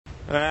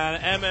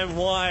And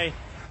MMY,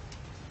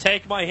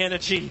 take my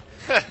energy.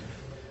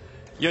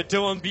 You're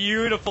doing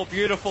beautiful,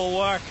 beautiful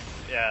work.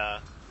 Yeah,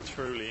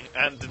 truly.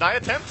 And deny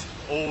attempt?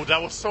 Oh,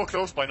 that was so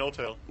close by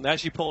No-Tail. They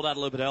actually pulled out a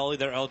little bit early,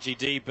 their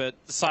LGD, but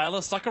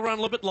Sylar stuck around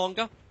a little bit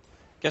longer.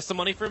 Gets the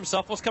money for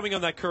himself. What's coming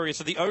on that courier?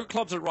 So the O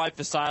clubs arrive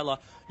for Sylar.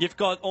 You've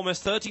got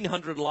almost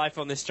 1,300 life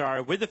on this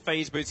gyro with the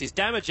phase boots. His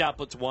damage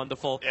output's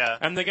wonderful. Yeah.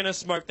 And they're going to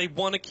smoke. They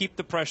want to keep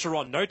the pressure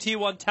on. No tier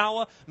 1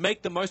 tower.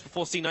 Make the most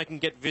before C9 can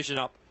get vision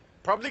up.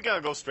 Probably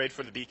going to go straight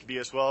for the BKB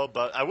as well,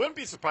 but I wouldn't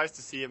be surprised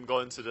to see him go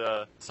into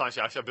the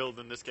Sanshasha build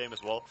in this game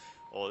as well.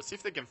 Oh, let's see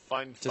if they can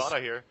find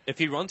Fada here. If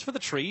he runs for the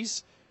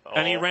trees,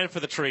 and he ran for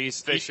the trees,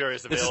 Fisher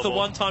is available. This is the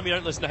one time you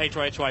don't listen to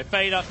HYHY.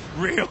 Fader,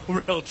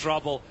 real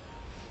trouble.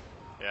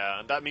 Yeah,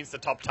 and that means the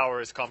top tower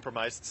is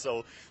compromised,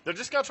 so they're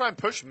just going to try and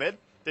push mid.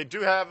 They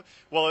do have,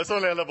 well, it's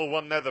only a level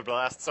 1 Nether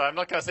Blast, so I'm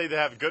not going to say they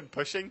have good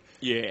pushing.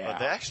 Yeah. But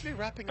they're actually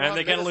wrapping around. And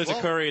they're going to lose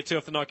a courier too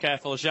if they're not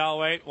careful. Zhao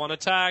wait, one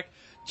attack,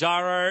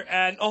 gyro,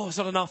 and oh, it's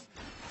not enough.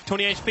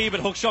 20 HP,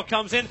 but hookshot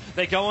comes in.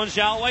 They go on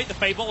Zhao wait. The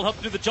Fable will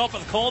help do the job, but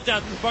the call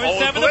down. Bone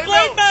 7, the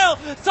blade mail!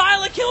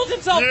 Sylar kills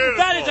himself! Beautiful.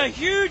 That is a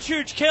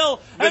huge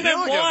kill. And then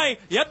why?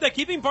 Yep, they're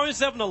keeping Bone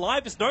 7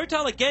 alive. It's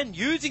No-Tail again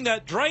using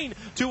that drain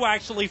to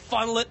actually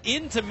funnel it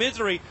into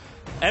Misery.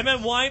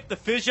 MMY, the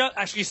fissure,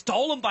 actually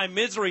stolen by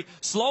Misery,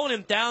 slowing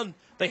him down.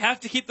 They have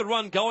to keep the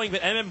run going,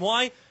 but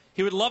MMY,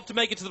 he would love to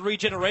make it to the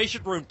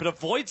regeneration room, but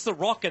avoids the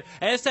rocket.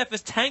 SF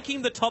is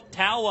tanking the top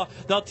tower.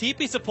 They'll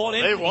TP support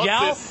in.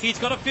 Yao, he's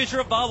got a fissure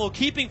of bubble,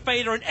 keeping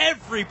Fader and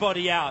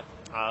everybody out.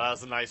 Oh, that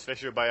was a nice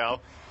fissure by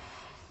Yao.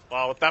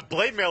 Wow, with that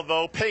blade mail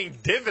though, paying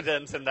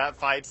dividends in that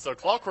fight. So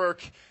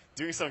Clockwork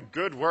doing some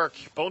good work.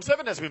 Bone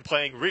 7 has been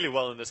playing really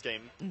well in this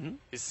game.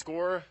 His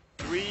score,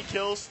 3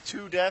 kills,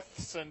 2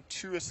 deaths, and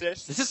 2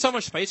 assists. This is so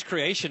much space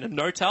creation and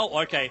No-Tail.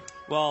 Okay,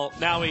 well,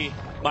 now he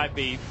might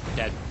be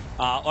dead.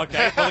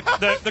 Okay, well,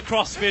 the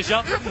cross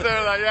fissure.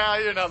 They're like, yeah,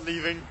 you're not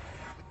leaving.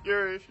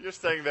 You're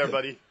staying there,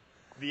 buddy.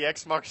 The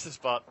X marks the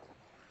spot.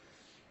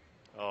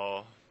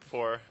 Oh,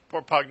 poor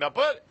Pugna.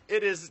 But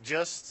it is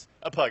just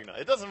a Pugna.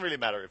 It doesn't really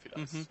matter if he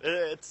does.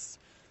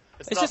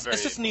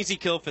 It's just an easy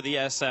kill for the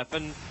SF,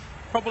 and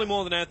probably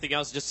more than anything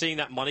else, just seeing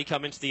that money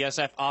come into the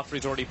SF after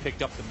he's already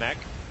picked up the mech.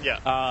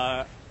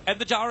 Yeah. And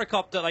the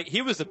gyrocopter, like,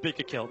 he was a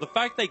bigger kill. The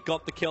fact they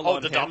got the kill on him. Oh,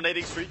 the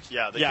dominating streak?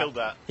 Yeah, they killed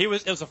that. It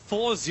was a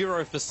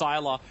 4-0 for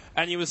Sylar,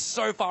 and he was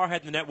so far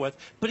ahead in the net worth,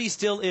 but he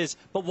still is.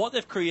 But what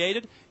they've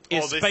created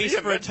is space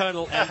for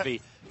eternal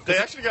envy. They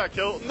actually got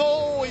killed.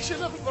 No, he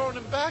should have thrown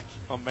him back.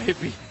 Oh,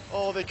 maybe.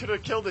 Oh, they could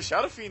have killed the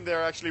Shadow Fiend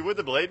there, actually, with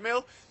the Blade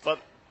Mail, but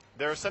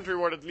their Sentry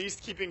Ward at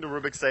least keeping the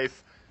Rubik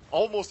safe.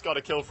 Almost got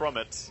a kill from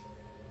it.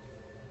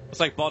 It's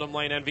like bottom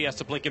lane Envy has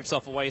to blink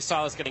himself away.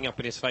 Sylar's getting up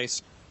in his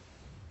face.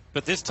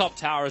 But this top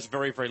tower is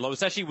very low.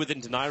 It's actually within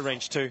deny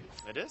range too.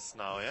 It is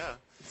now, yeah.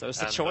 So it's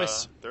a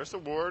choice. There's a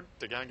ward.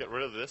 They're going to get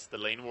rid of this, the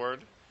lane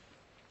ward.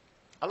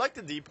 I like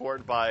the deep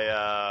ward by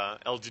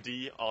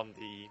LGD on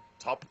the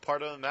top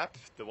part of the map,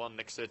 the one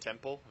next to the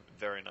temple.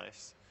 Very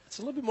nice. It's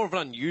a little bit more of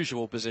an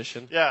unusual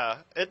position. Yeah,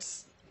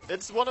 it's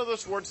one of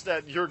those wards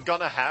that you're going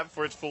to have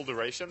for its full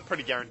duration.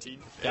 Pretty guaranteed.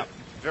 Yep.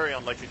 Very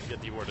unlikely to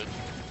get dewarded.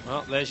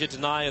 Well, there's your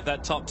deny of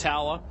that top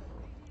tower.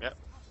 Yep.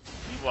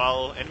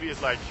 While Envy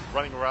is like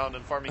running around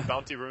and farming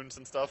bounty runes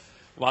and stuff.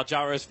 While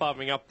Gyro is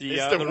farming up the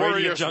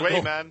warrior's jungle.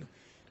 way, man.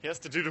 He has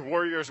to do the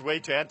warrior's way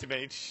to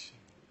anti-mage.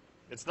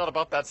 It's not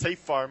about that safe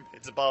farm,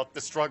 it's about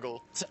the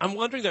struggle. I'm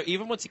wondering though,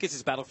 even once he gets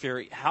his Battle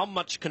Fury, how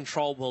much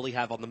control will he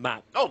have on the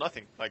map? Oh,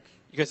 nothing. Like,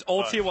 because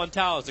all tier 1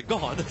 towers are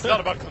gone. It's not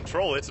about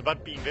control, it's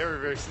about being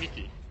very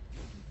sneaky.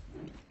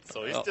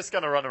 So he's just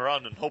gonna run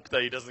around and hope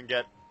that he doesn't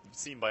get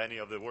seen by any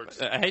of the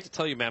wards. I hate to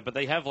tell you, man, but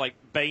they have like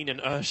Bane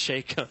and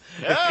Earthshaker.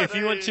 Yeah, if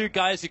you want 2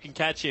 guys who can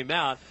catch him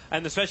out,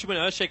 and especially when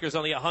Earthshaker is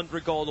only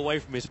 100 gold away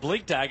from his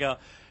Blink Dagger,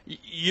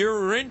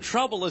 you're in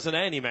trouble as an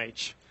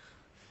anti-mage.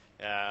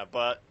 Yeah,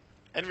 but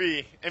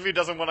Envy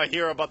doesn't want to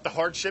hear about the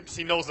hardships.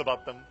 He knows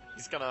about them.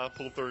 He's gonna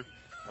pull through,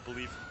 I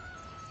believe.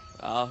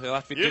 He'll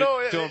have to be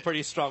doing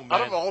pretty strong, man.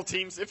 Out of all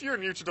teams, if you're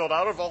new to Dota,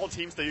 out of all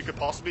teams that you could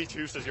possibly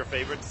choose as your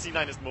favorite,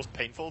 C9 is the most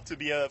painful to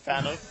be a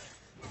fan of.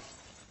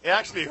 It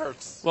actually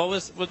hurts. Well,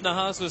 what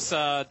Nahas was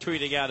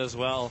tweeting out as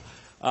well,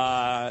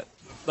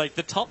 like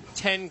the top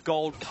 10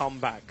 gold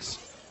comebacks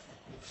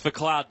for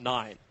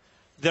Cloud9,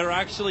 they're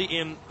actually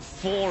in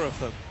 4 of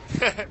them.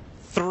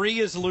 3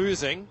 is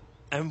losing,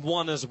 and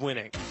 1 is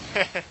winning.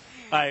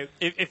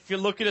 If you're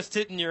looking to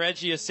sit in your edge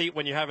of your seat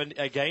when you're having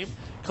a game,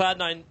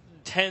 Cloud9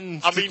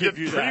 tends to give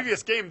you that. The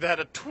previous game, they had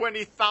a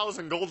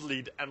 20,000 gold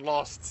lead and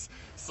lost.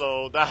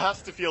 So that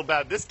has to feel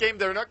bad. This game,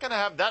 they're not going to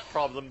have that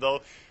problem,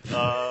 though.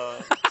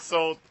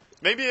 So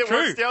maybe it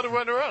works the other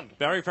way around.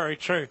 Very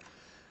true.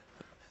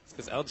 It's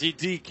because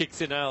LGD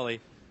kicks in early.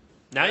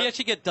 Now you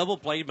actually get double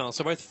blade mail.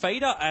 So both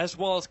Fader as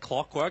well as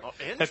Clockwork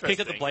have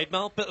picked up the blade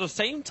mail. But at the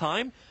same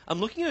time, I'm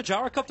looking at a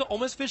Gyrocopter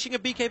almost fishing a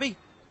BKB.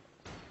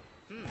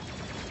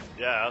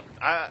 Yeah,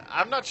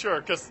 I'm not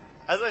sure, because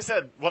as I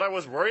said, what I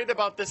was worried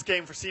about this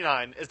game for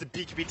C9 is the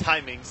BKB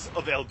timings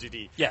of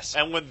LGD. Yes.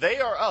 And when they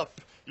are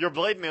up, your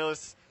blade mail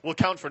is will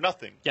count for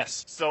nothing.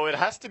 Yes. So it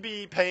has to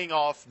be paying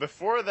off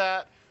before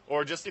that,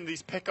 or just in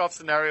these pick-off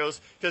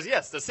scenarios. Because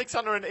yes, the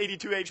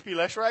 682 HP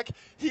Leshrac,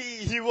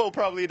 he will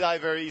probably die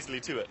very easily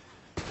to it.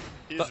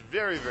 He's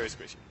very, very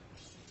squishy.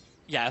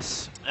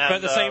 Yes, and, but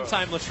at the same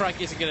time,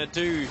 Leshrac isn't going to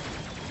do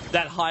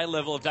that high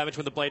level of damage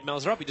when the blade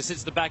mails are up. He just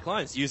sits the back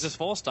lines, uses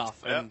Force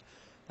Staff, and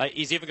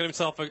he's even got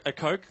himself a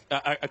cloak.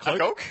 A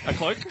cloak?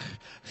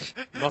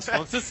 Not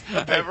sponsors.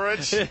 A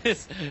beverage.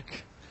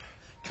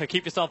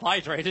 Keep yourself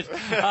hydrated.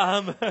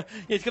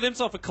 He's got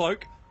himself a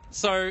cloak,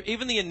 so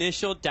even the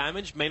initial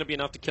damage may not be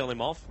enough to kill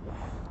him off.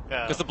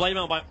 Because the blade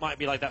mail might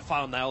be like that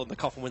final nail in the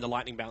coffin when the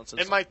lightning bounces.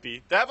 It might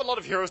be. They have a lot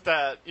of heroes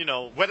that, you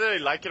know, whether they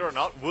like it or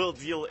not, will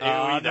deal AoE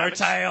damage. No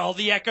tail,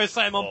 the Echo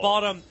Slam on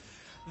bottom.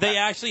 They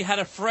actually had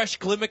a fresh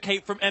Glimmer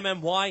Cape from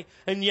MMY,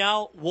 and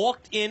Yao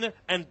walked in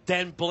and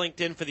then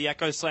blinked in for the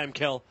Echo Slam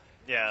kill.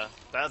 Yeah,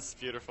 that's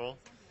beautiful.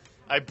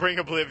 I bring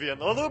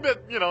Oblivion. A little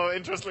bit, you know,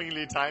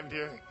 interestingly timed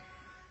here.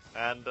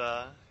 And,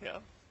 yeah,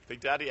 Big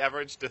Daddy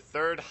averaged the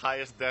 3rd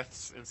highest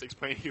deaths in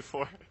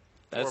 6.84.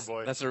 Poor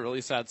boy. That's a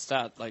really sad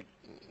stat. Like,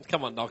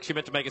 come on, Nox. You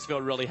meant to make us feel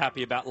really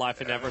happy about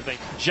life and everything.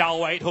 Zhao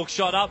Wei, hook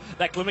shot up.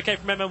 That Glimmer came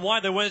from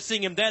MMY. They weren't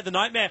seeing him there. The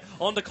Nightmare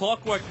on the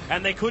Clockwork.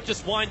 And they could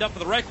just wind up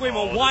with the Requiem.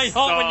 Or why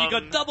not when you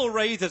got double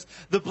raises?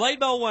 The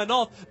Blade Mail went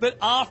off, but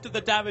after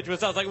the damage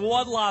was done, like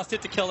one last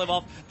hit to kill him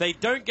off. They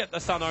don't get the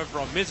Sun over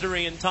on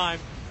Misery in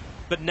time.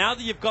 But now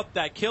that you've got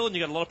that kill and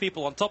you've got a lot of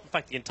people on top, in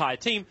fact, the entire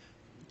team,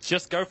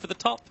 just go for the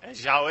top. And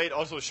Zhao Wei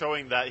also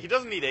showing that he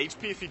doesn't need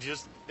HP if he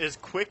just is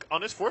quick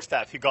on his Force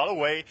Staff. He got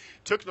away,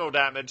 took no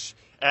damage,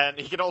 and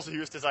he can also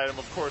use this item,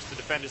 of course, to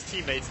defend his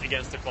teammates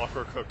against the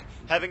Clockwork Hook.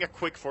 Having a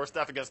quick Force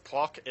Staff against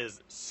Clock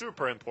is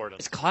super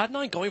important. Is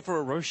Cloud9 going for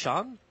a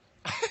Roshan?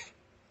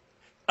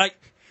 Like,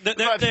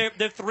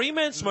 they're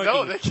three-man smoking.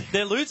 No,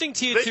 they're losing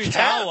tier 2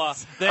 tower.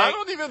 I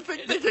don't even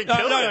think they can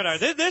kill it. No.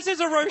 This is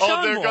a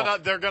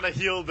Roshan they're gonna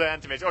heal the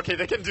anti-mage. Okay,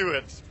 they can do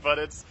it, but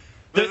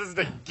this is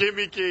the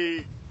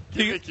gimmicky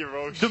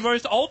Roche. The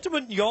most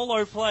ultimate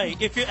YOLO play.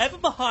 If you're ever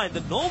behind,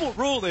 the normal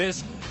rule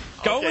is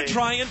go and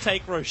try and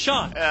take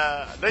Roshan.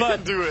 They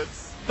can do it.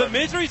 But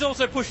Misery's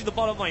also pushing the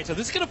bottom lane, so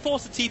this is going to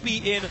force a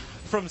TP in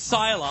from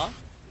Sylar.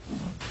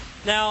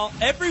 Now,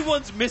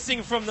 everyone's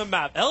missing from the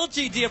map.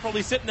 LGD are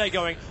probably sitting there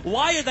going,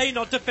 why are they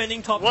not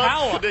defending top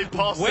tower? What could they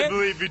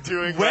possibly be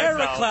doing where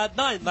right now? are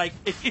Cloud9? Like,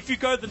 if you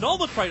go the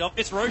normal trade-off,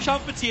 it's Roshan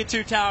for tier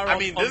 2 tower. I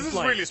mean, this is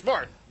really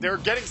smart. They're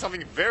getting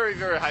something very,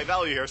 very high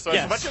value here. So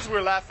as much as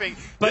we're laughing,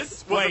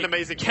 this was an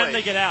amazing play. Can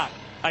they get out?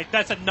 Like,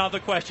 that's another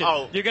question.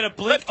 Oh, you're going to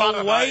blink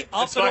away,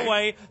 up and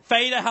away.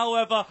 Fader,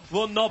 however,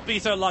 will not be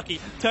so lucky.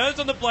 Turns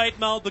on the Blade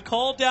Mail, the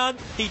call down.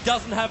 He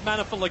doesn't have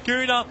mana for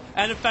Laguna.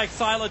 And in fact,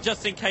 Sylar,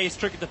 just in case,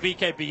 triggered the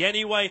BKB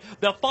anyway.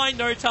 They'll find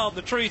No Tail in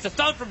the trees. The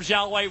stun from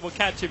Zhao Wei will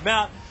catch him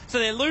out. So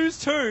they lose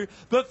 2,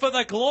 but for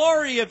the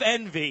glory of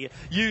Envy,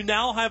 you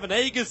now have an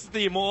Aegis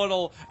the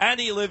Immortal, and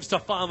he lives to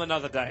farm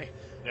another day.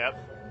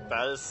 Yep,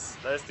 that is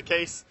the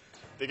case.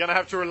 They're gonna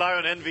have to rely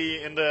on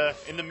Envy in the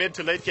mid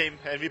to late game.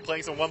 Envy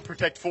playing some 1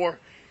 Protect 4.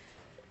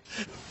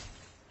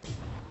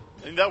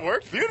 And that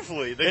worked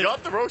beautifully. They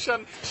got the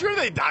Roshan. Sure,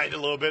 they died a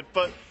little bit,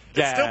 but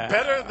it's still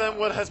better than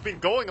what has been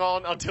going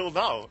on until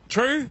now.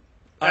 True.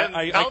 And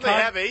now they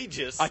have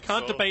Aegis. I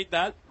can't debate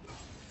that.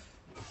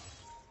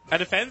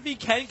 And if Envy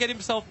can get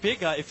himself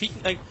bigger, if he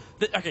can,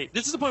 okay,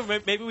 this is the point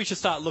where maybe we should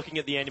start looking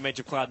at the anti-mage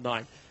of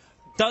Cloud9.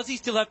 Does he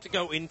still have to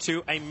go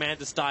into a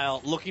Manta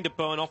style, looking to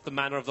burn off the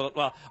mana of the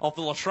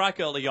Leshrac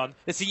early on?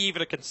 Is he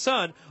even a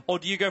concern, or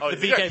do you go for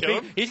the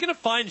BKB? He's going to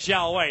find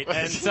Zhao Wei,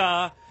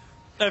 and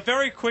a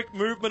very quick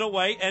movement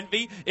away.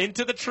 Envy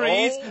into the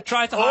trees,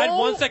 tries to hide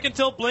 1 second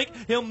till blink.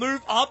 He'll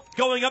move up,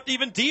 going up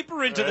even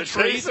deeper into the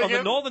trees on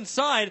the northern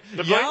side.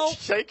 The Blink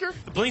Shaker?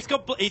 He's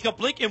got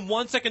blink in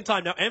 1 second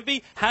time. Now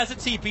Envy has a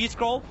TP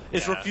scroll,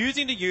 is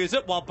refusing to use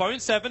it, while Bone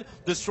 7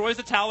 destroys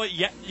the tower.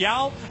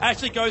 Yao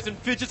actually goes and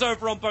fidgets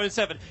over on Bone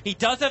 7. He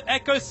does have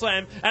Echo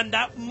Slam, and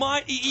that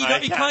might... He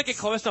can't get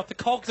close enough. The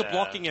cogs are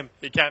blocking him.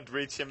 He can't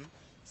reach him.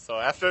 So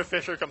after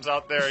Fisher comes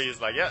out there, he's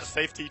like, yeah,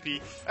 safe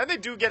TP. And they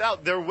do get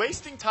out. They're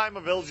wasting time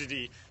of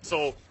LGD.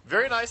 So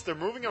very nice. They're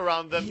moving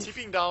around them,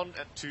 TPing down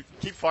to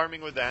keep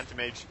farming with the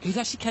anti-mage. He's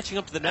actually catching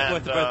up to the net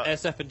worth of both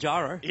SF and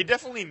Jaro. He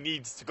definitely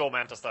needs to go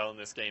Manta style in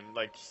this game.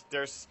 Like,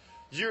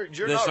 you're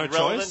not no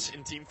relevant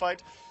in team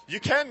fight. You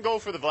can go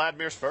for the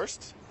Vladimirs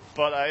first,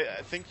 but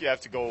I think you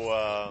have to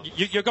go...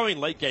 You're going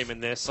late game in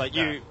this. Like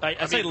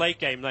I say late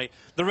game. Like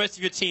the rest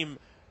of your team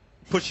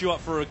puts you up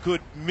for a good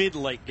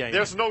mid-late game.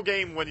 There's no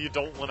game when you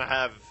don't want to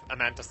have a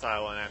Manta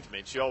style and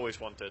anti-mage. You always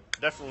want it.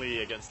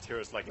 Definitely against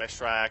heroes like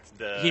Leshrac,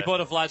 He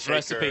bought a Vlad's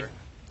recipe.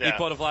 Yeah. He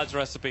bought a Vlad's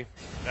recipe.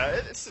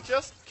 It's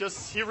just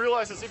because he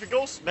realizes if he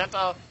goes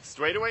Manta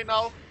straight away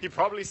now, he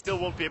probably still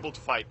won't be able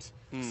to fight.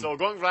 So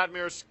going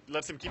Vladimir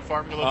lets him keep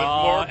farming a little bit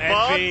more.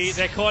 Envy,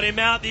 they caught him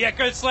out. The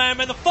Echo Slam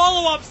and the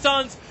follow-up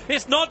stuns.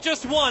 It's not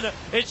just 1.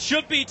 It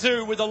should be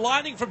 2 with the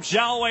lightning from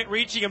Zhao Wei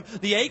reaching him.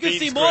 The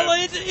Aegis Immortal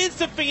is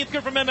the Fiend's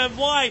Grip from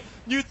MMY.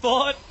 You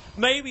thought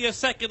maybe a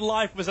second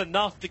life was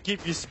enough to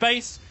give you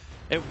space.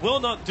 It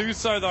will not do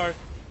so, though.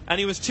 and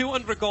he was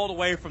 200 gold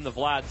away from the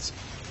Vlads.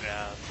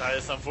 Yeah, that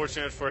is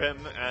unfortunate for him,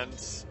 and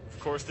of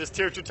course this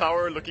tier 2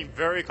 tower looking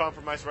very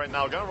compromised right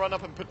now. Gonna run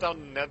up and put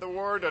down Nether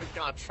Ward, and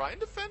gonna try and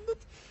defend it?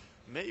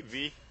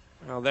 Maybe.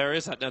 Well, there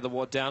is that Nether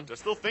Ward down. They're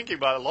still thinking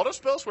about it. A lot of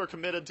spells were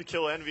committed to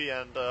kill Envy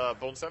and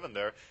Bone 7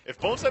 there. If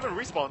Bone 7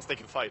 respawns, they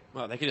can fight.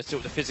 Well, they can just do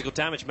it with the physical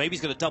damage. Maybe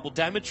he's got a double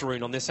damage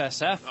rune on this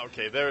SF.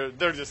 Okay,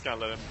 they're just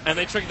gonna let him. And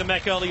they triggered the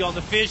mech early on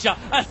the Fissure.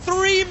 A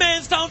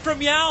 3-man stun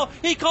from Yao.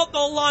 He caught the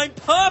line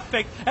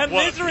perfect. And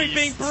What a Misery beast.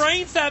 being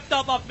brain sapped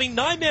up after being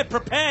Nightmare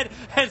prepared.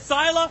 And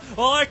Sylar,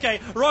 well,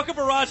 okay, rocket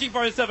barraging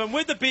Bone 7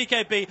 with the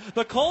BKB.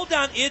 The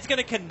cooldown is going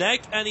to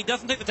connect, and he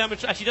doesn't take the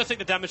damage. Actually, he does take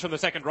the damage from the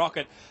second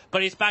rocket,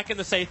 but he's back in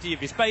the safety of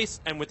his base.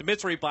 And with the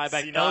Misery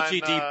buyback, C9,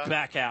 LGD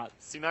back out.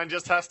 C9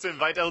 just has to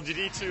invite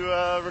LGD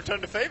to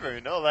return the favor, you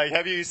know? Like,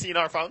 have you seen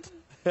our Fountain?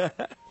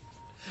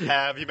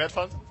 Have you met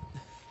Fountain?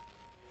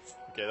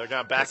 Okay, they're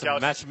gonna back out.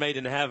 Match made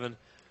in heaven.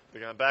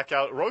 They're gonna back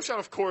out. Roshan,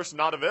 of course,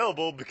 not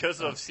available because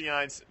of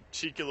C9's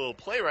cheeky little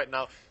play right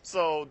now.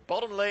 So,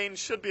 bottom lane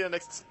should be the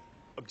next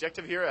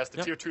objective here as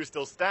the tier 2 is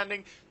still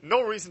standing.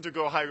 No reason to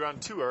go high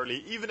ground too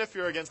early, even if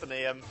you're against an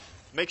AM.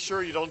 Make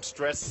sure you don't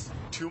stress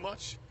too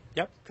much.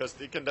 Yep. Because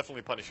they can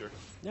definitely punish her.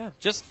 Yeah,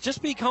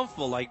 just be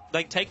comfortable. Like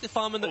take the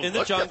farm in the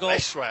Look jungle, at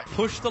Leshrac.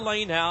 push the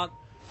lane out.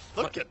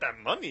 Look at that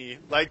money.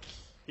 Like,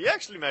 he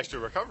actually managed to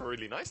recover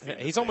really nicely.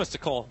 Yeah, he's almost a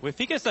call. If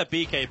he gets that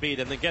BKB,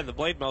 then again, the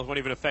Blade Mails won't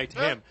even affect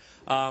him.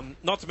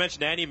 Not to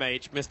mention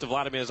Anti-Mage, Mr.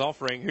 Vladimir's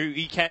offering, who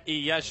he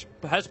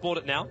has bought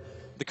it now.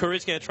 The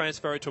courier's going to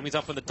transfer it to him. He's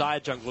up in the Dire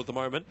jungle at the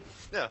moment.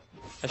 Yeah.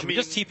 Should we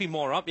just TP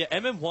more up? Yeah,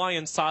 MMY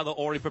and Sylar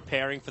already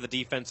preparing for the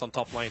defense on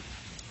top lane.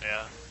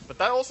 Yeah. But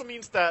that also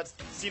means that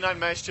C9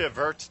 managed to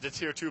avert the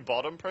tier 2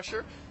 bottom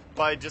pressure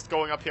by just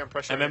going up here and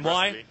pressuring MMY,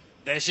 aggressively.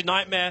 there's your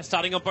Nightmare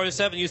starting on Bone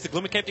 7. Use the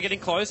Glimmer Cape to get in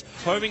close.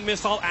 Homing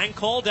Missile and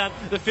Call Down.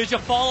 The Fissure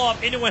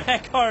follow-up into an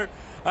Echo.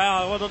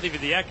 Well, not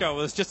even the Echo. It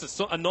was just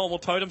a normal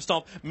Totem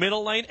Stomp.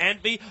 Middle lane,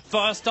 Envy,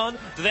 first stun.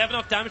 Do they have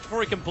enough damage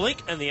before he can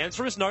blink? And the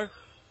answer is no.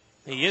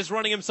 He is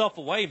running himself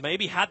away.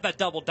 Maybe had that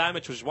double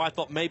damage, which is why I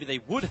thought maybe they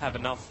would have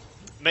enough.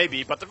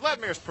 Maybe, but the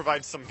Vladimirs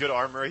provide some good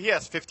armor. He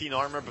has 15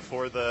 armor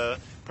before the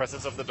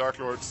presence of the Dark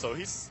Lord, so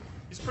he's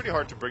pretty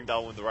hard to bring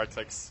down with the right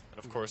clicks.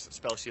 And of course,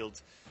 Spell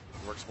Shield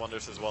works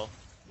wonders as well.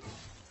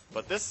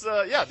 But this,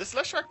 this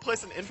Leshrac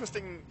plays an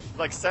interesting,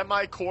 like,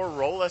 semi-core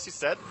role, as you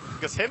said,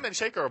 because him and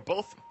Shaker are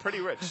both pretty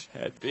rich.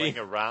 Playing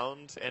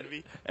around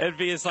Envy.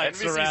 Envy is like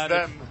Envy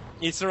surrounded. sees them.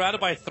 He's surrounded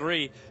by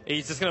 3.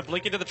 He's just going to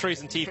blink into the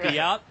trees and TP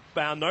out.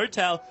 Bound no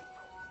tell.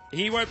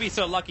 He won't be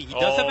so lucky. He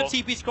does have a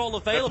TP scroll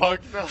available.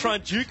 Try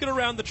and juke it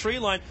around the tree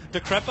line.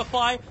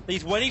 Decrepify.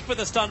 He's waiting for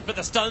the stun, but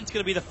the stun's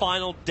going to be the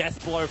final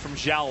death blow from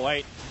Zhao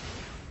Wei.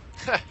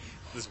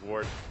 This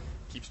ward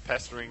keeps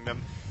pestering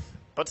them.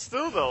 But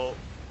still, though,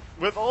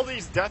 with all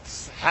these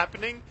deaths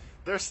happening,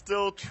 they're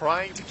still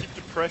trying to keep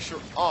the pressure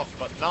off.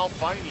 But now,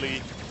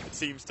 finally, it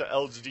seems the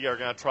LGD are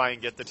going to try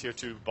and get the tier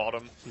 2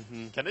 bottom.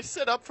 Can they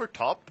set up for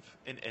top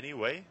in any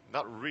way?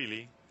 Not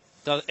really.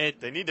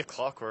 They need the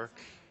clockwork.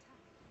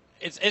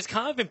 It's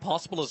kind of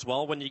impossible as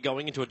well when you're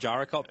going into a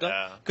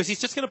gyrocopter. Because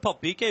he's just going to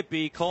pop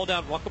BKB, call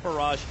down Rocket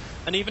Barrage,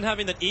 and even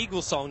having that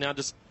Eagle song now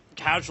just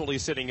casually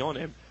sitting on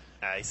him.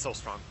 He's so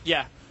strong.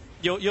 Yeah.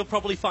 You'll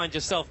probably find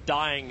yourself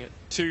dying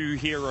 2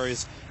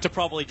 heroes to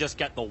probably just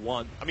get the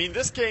 1. I mean,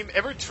 this game,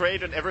 every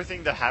trade and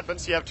everything that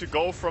happens, you have to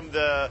go from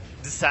the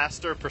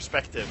disaster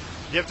perspective.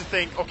 You have to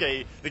think,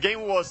 okay, the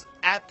game was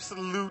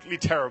absolutely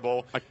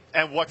terrible,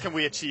 and what can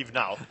we achieve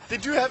now?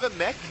 Did you have a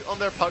mech on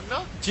their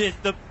Pugna?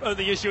 The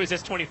only issue is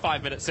it's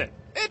 25 minutes in.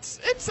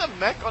 It's a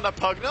mech on a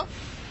Pugna.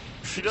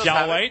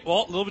 Wait,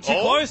 well, a little bit too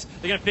close.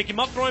 They're going to pick him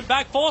up, throw him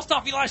back. 4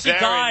 stuff, he'll actually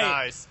die. Very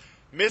nice.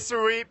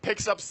 Misery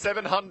picks up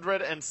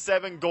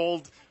 707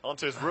 gold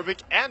onto his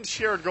Rubik and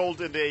shared gold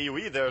in the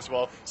AoE there as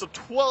well. So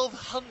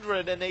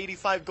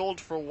 1,285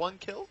 gold for 1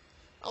 kill.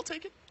 I'll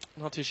take it.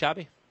 Not too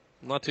shabby.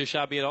 Not too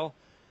shabby at all.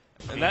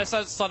 And that's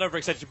a slight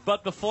overextension.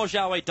 But before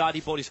Zhao Wei died,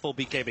 he bought his full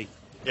BKB.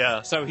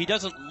 Yeah. So he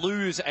doesn't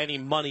lose any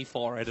money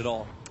for it at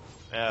all.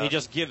 Yeah. He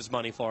just gives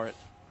money for it.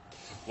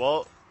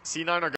 Well, C9 are